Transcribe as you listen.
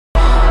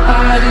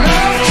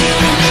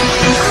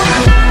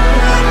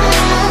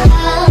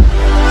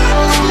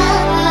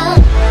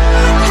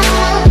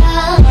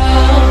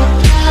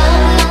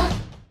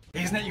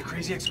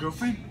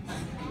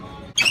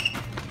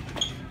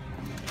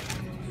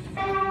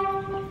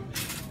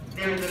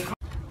Excuse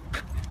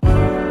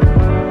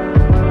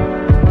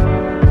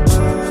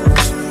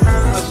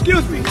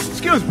me.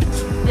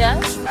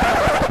 Yes?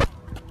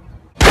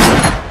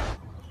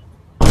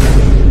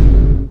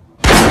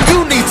 You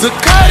need to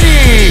cut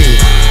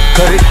it!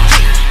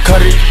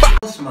 Cut it.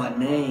 What's my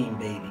name,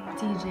 baby?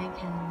 DJ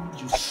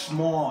Kennedy. You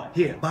smart.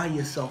 Here, buy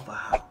yourself a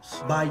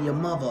house. Buy your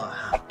mother a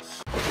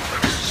house.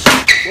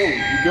 Whoa,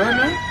 you good,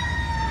 man?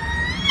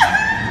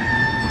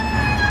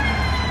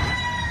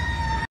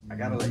 I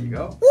gotta let you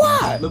go.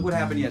 Why? Look what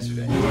happened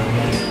yesterday. I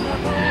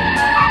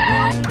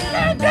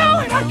can't do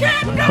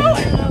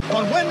it!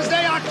 On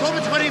Wednesday,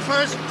 October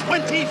 21st,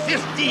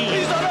 2015.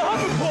 He's on a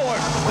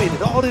hoverboard.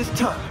 Waited all this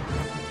time.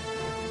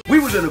 We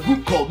was in a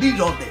group called These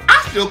All Day.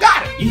 I still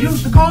got it! You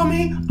used to call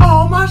me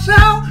all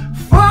myself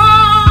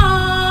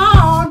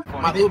fun.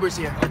 My Uber's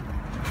here.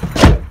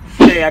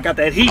 Hey, I got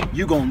that heat.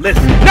 You gon'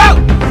 listen. No!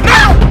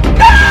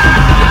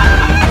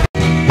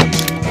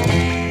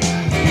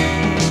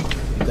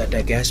 You got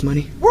that gas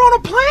money? We're on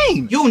a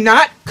plane! You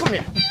not? Come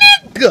here.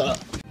 Nigga!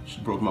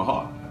 She broke my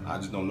heart. I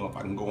just don't know if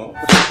I can go on.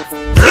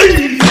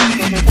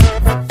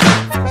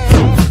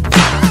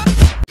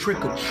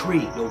 Trick or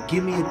treat. Yo,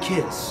 give me a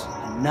kiss.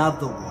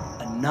 Another one.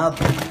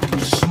 You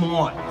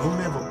smart. Don't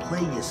ever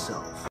play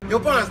yourself. Yo,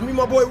 Bonds, meet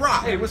my boy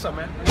Rob. Hey, what's up,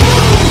 man?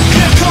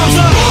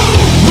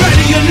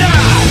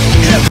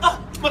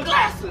 My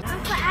glasses!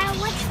 Uncle Al,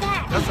 what's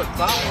that? That's a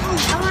clock. I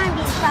want to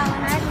be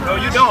followed. No,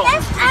 you don't.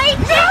 Yes, I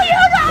do.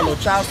 You don't. Hello,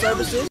 child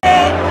services?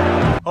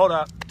 Hold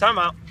up. Time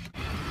out.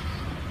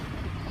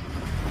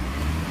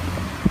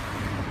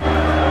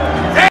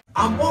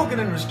 I'm walking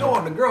in the store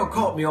and the girl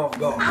caught me off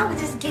guard. I was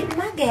just getting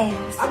my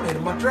gas. I made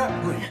it my trap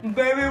queen.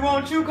 Baby,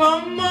 won't you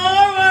come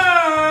my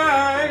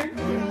way?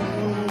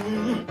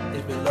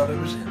 It's been love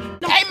ever since.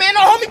 Hey, man,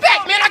 don't hold me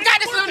back, man. I got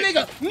this little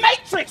nigga.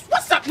 Matrix,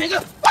 what's up,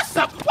 nigga? What's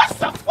up?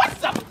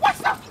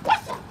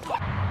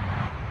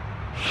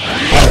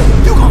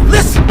 You gon'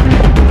 listen.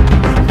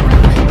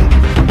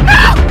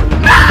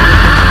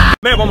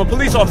 Ma'am, I'm a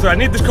police officer. I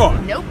need this car.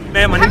 Nope.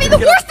 Ma'am, I need Having you the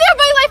to worst day of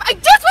my life. I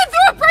just went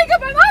through a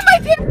breakup. I'm on my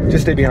period.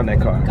 Just stay behind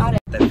that car. Got it.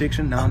 That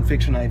fiction,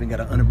 non-fiction, I even got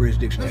an unabridged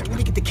dictionary. Let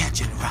me get the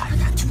catch in the ride. I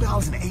got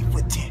 $2 and 8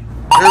 for 10.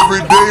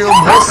 Every day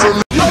I'm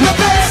hustling. You're the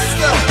best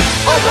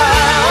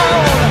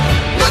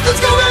around. Nothing's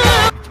going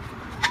on.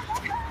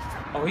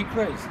 Oh, he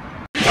crazy.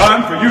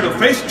 Time for you to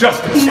face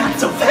justice. Not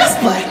so fast,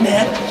 black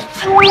man.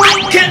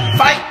 I can't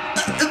fight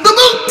the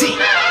booty.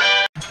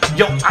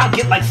 Yo, I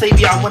get like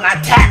Savion when I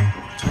tap.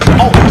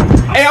 Oh,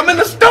 hey, I'm in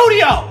the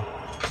studio.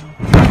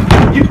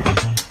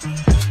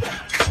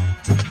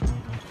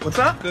 What's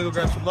up? Go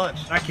grab some lunch.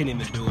 I can't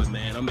even do it,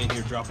 man. I'm in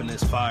here dropping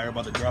this fire,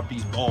 about to drop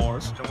these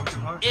bars.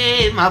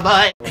 In my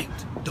butt. Hey,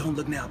 don't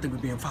look now. I think we're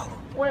being followed.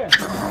 Where? Nigga,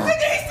 he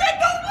said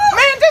don't look.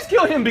 Man, just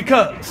kill him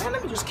because. Man,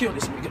 let me just kill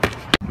this nigga.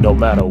 No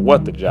matter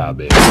what the job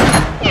is,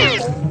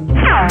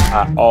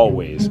 I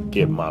always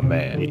give my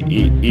man,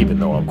 even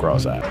though I'm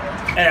cross-eyed.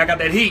 Hey, I got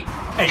that heat.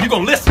 Hey, you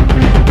gonna listen?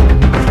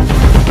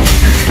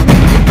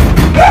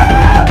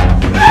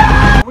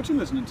 What you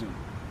listening to?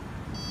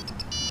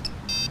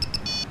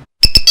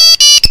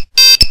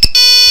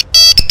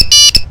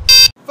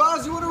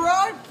 Fonz, you want to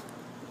ride?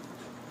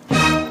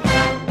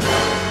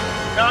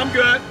 No, I'm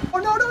good. Oh,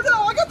 no.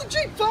 I got the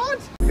Jeep,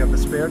 Fonz. You got the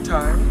spare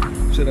tire.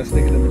 Should I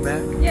stick it in the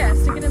back? Yeah,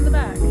 stick it in the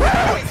back. You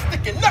ain't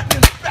sticking nothing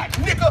in the back,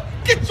 nigga.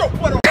 Get your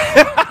butt on.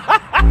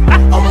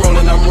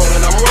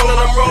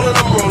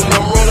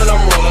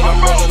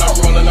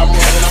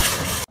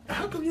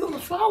 How come you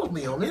don't follow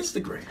me on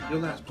Instagram? Your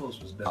last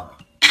post was dumb.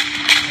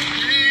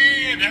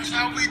 Yeah, that's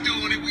how we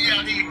doing it. We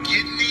out here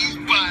getting these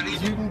bodies.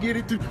 You can get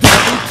it through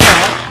double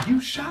tap. You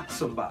shot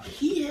somebody.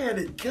 He had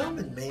it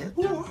coming, man.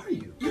 Who are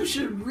you? You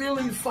should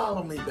really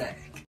follow me back.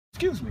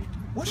 Excuse me,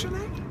 what's your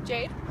name?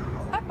 Jade,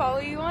 I follow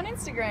you on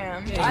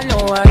Instagram. I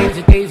know I gaze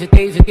it.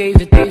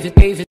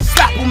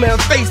 Slap him in the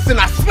face and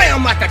I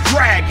slam like a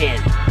dragon.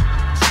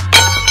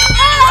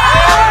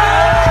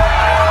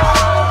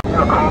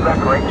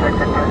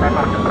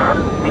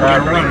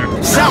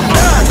 Runner. South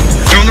done.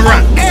 On the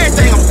run.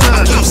 Everything I'm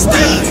done. I'm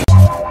staying.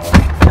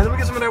 Hey, let me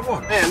get some of that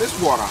water. Man, this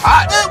water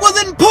hot. Well,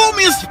 then pour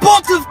me a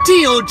sportive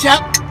tea, old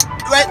chap.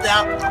 Right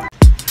now.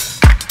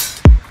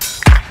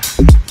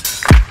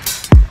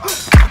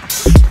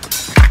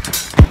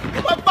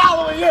 I'm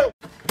following you.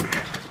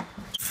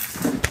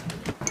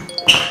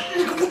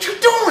 Nigga, what you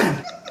doing?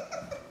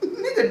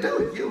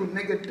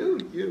 Nigga, do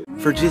you.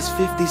 For just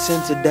 50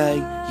 cents a day,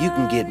 you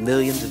can get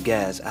millions of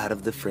guys out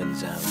of the friend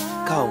zone.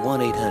 Call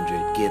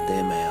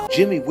 1-800-GET-THEM-OUT.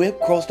 Jimmy Whip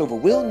crossed over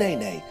Will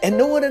Nene, and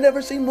no one had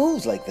ever seen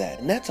moves like that.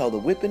 And that's how the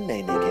Whip and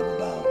Nene came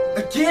about.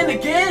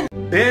 Again.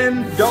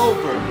 Bend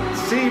over.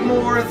 See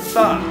more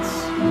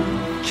thoughts.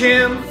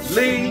 Kim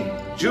Lee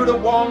Judah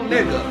Wong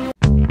nigga.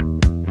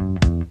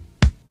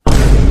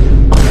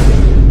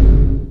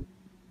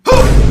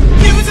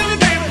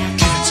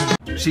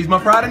 She's my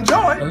pride and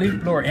joy. A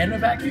leaf blower and a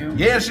vacuum.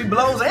 Yeah, she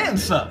blows and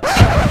sucks.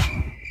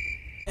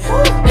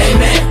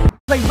 Amen.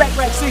 Play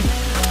Rack City.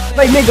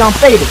 Play nigga, I'm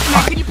faded.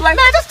 Can you play?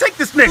 Man, just take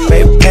this nigga.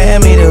 Baby, pay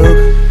me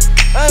to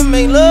I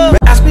make love.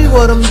 Ask me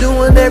what I'm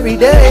doing every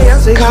day. I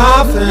say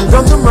coughing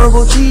from some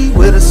herbal tea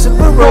with a sip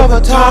of rubber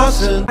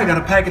tossing. I got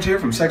a package here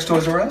from Sex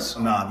Toys R Us.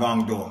 Nah,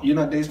 wrong door. You're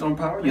not Dazed on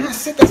Power? I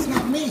said that's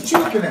not me. What you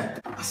looking at?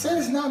 I said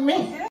it's not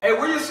me. Hey,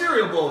 where your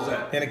cereal bowls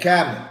at? In the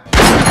cabinet.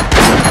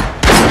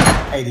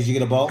 Hey, did you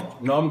get a bowl?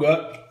 No, I'm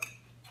good.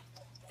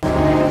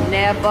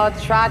 Never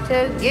try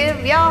to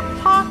give your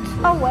heart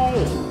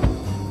away.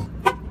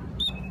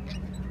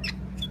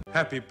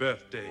 Happy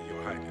birthday,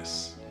 Your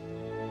Highness.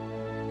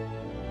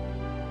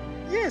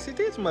 Yes, it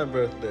is my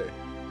birthday.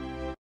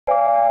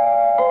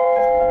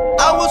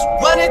 I was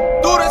running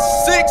through the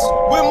 6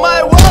 with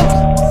my walk.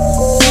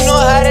 You know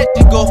how that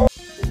shit go.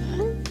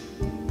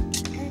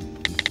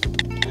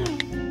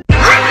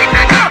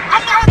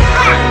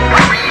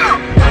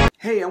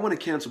 Hey, I want to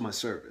cancel my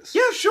service.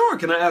 Yeah, sure.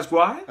 Can I ask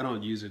why? I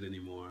don't use it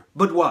anymore.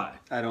 But why?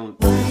 I don't.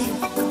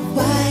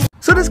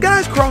 So this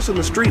guy's crossing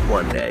the street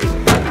one day.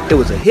 It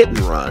was a hit and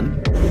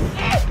run.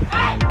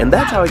 And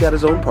that's how he got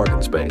his own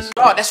parking space.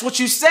 Oh, that's what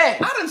you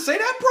said. I didn't say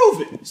that.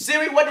 Prove it.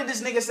 Siri, what did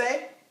this nigga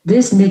say?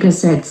 This nigga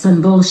said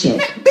some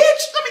bullshit.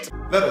 Bitch,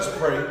 Let us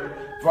pray.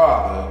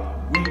 Father,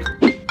 we...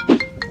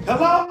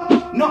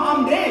 Hello? No,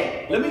 I'm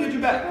dead. Let me get you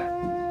back.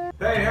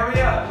 Hey, hurry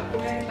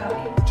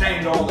up.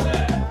 Change all of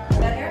that.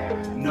 Better?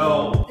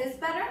 No. This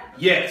better?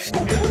 Yes.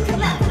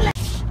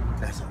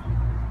 That's all.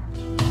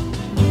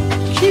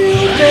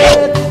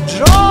 Cupid,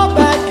 draw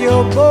back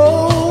your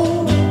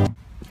bow.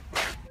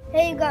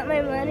 Hey, you got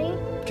my money?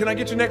 Can I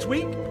get you next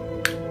week?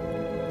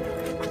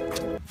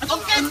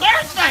 Okay,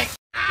 Thursday.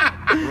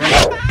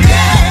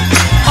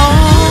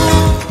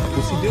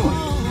 What's he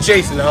doing?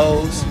 Chasing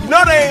hoes. You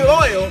know they ain't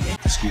loyal.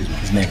 Excuse me,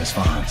 his name is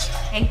Fonz.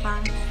 Hey,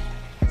 fun.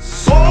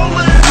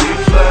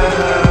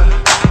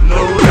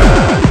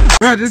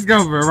 Bro, just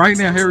go, bro. Right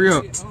now, hurry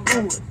up.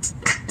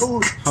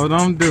 Hold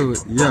on, do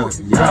it. Yo.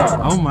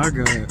 Oh my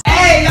god.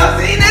 Hey, y'all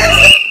seen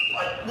this?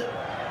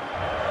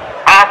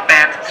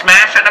 Offense,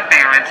 smash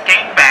interference,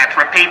 game bats,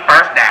 repeat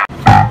first down.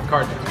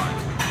 Card decline.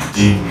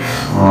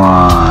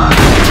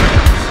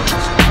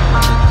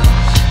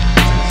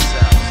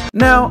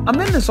 Now, I'm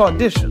in this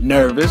audition.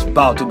 Nervous,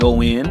 about to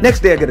go in.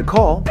 Next day I get a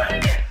call.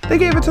 They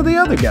gave it to the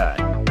other guy.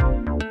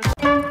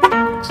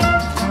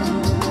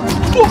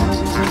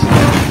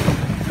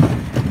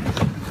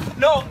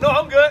 No,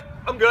 I'm good.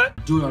 I'm good.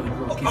 Do it on the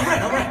road. All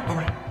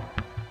right.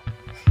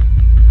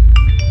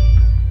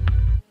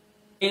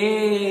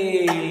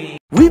 Hey.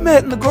 We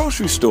met in the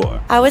grocery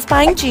store. I was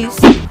buying juice.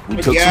 We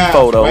took some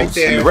photos,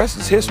 and the rest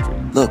is history.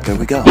 Look, there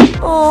we go.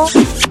 Oh.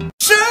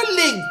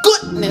 Surely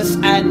goodness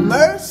and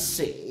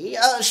mercy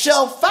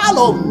shall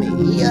follow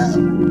me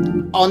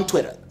on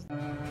Twitter.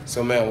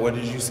 So, man, what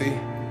did you see?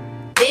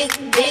 Big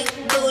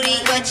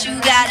booty, but you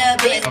got a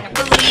big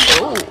booty.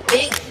 Ooh,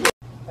 big.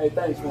 Hey,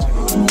 thanks, man.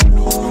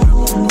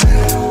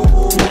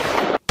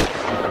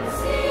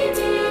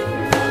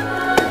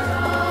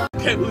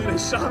 Can't believe they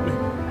shot me.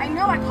 I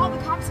know, I called the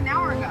cops an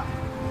hour ago.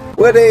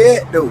 Where they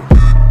at, though?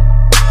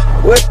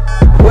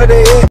 Where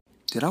they at?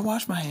 Did I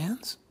wash my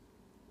hands?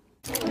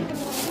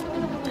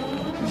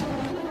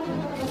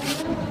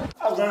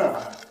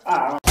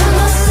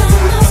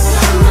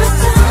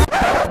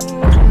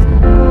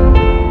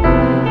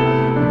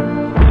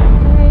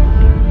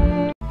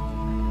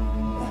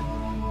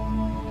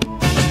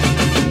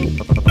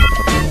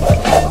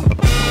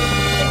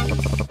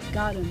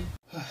 Got him.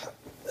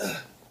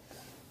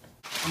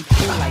 I'm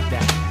cool like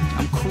that.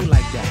 I'm cool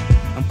like that.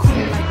 I'm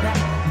cool like that.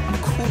 I'm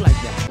cool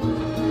like that.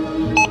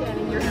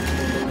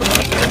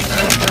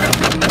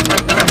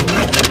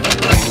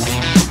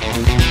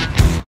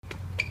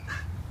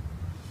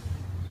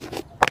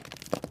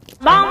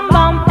 Bum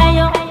bum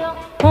ayo.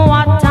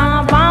 What a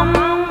bum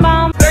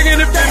bum. Taking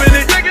it, flipping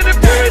it, taking it,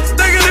 flipping it,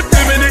 taking it,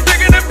 flipping it,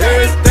 taking it,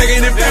 flipping it,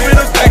 taking it, flipping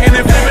it, taking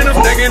it, flipping it,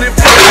 taking it.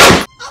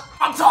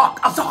 I'll talk.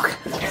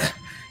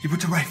 You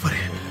put your right foot in.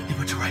 You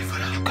put your right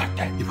foot out. You got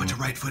that. You put your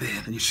right foot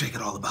in and you shake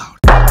it all about.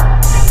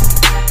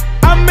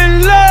 I'm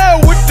in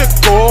love with the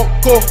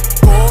coco.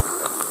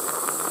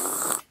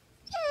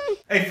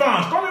 Hey,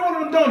 Fonz, throw me one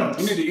of them donuts.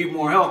 You need to eat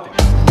more healthy.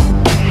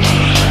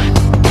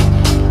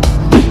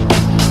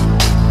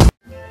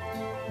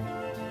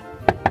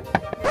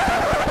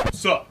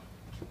 What's up?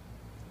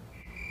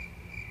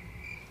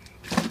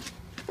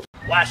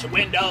 Wash your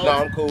windows. No,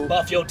 I'm cool.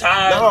 Buff your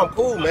tires. No, I'm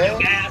cool, man.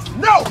 Gas.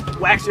 No.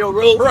 Wax your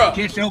roof. Bruh.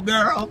 Kiss your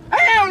girl.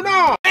 Hell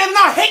no! And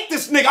I hate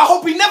this nigga. I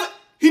hope he never.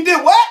 He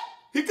did what?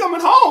 He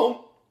coming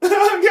home. God,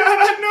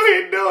 I knew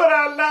he'd do it.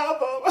 I love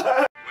him.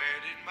 Where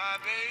did my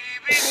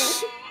baby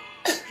go?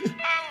 I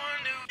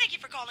wonder. Thank you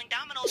for calling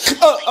Domino's.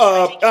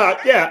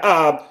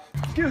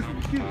 Excuse me.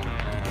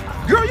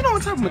 Girl, you know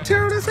what type of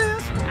material this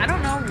is? I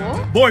don't know,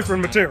 wool?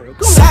 Boyfriend material.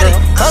 Come on,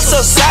 girl. I'm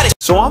so sorry.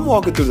 So I'm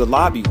walking through the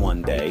lobby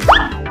one day,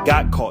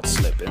 got caught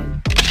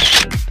slipping,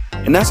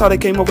 and that's how they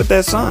came up with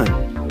that sign.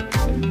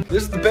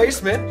 This is the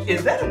basement.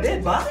 Is that a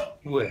dead body?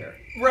 Where?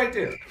 Right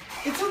there.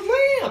 It's a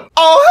lamb.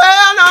 Oh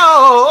hell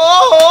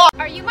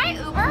no! Are you my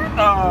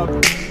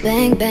Uber?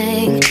 Bang,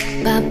 bang.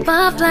 Pop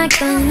off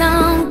like a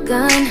long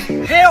gun.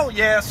 Hell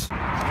yes.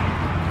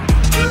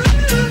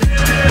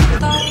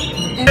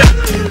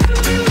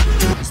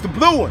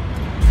 Blue one.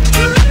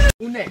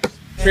 Who next?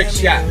 Trick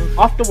shot.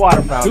 Off the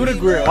water fountain. Through the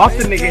grill. Off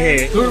the nigga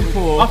head. Through the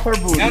pool. Off her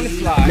booty. Down the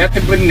slide.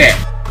 Nothing but net.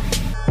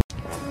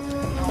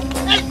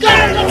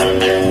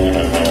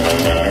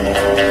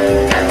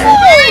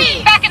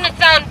 Back in the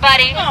zone,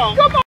 buddy. Oh,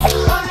 come on.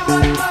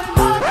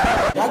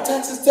 Why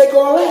Texas take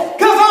all that?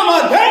 Cause I'm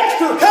a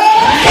gangster,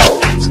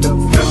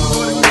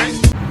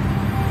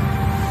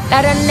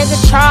 Let a nigga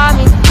try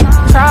me.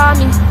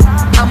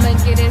 I'ma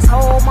get his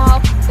whole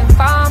motherfucking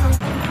family.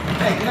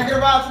 Hey, can I get a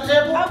ride to the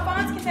airport?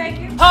 ALphonso can take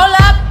you. Hold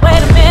up, wait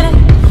a minute.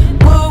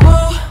 Woo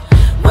woo,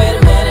 wait a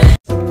minute.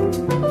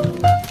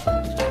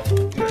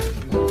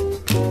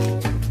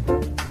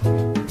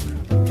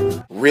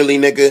 Really,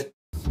 nigga?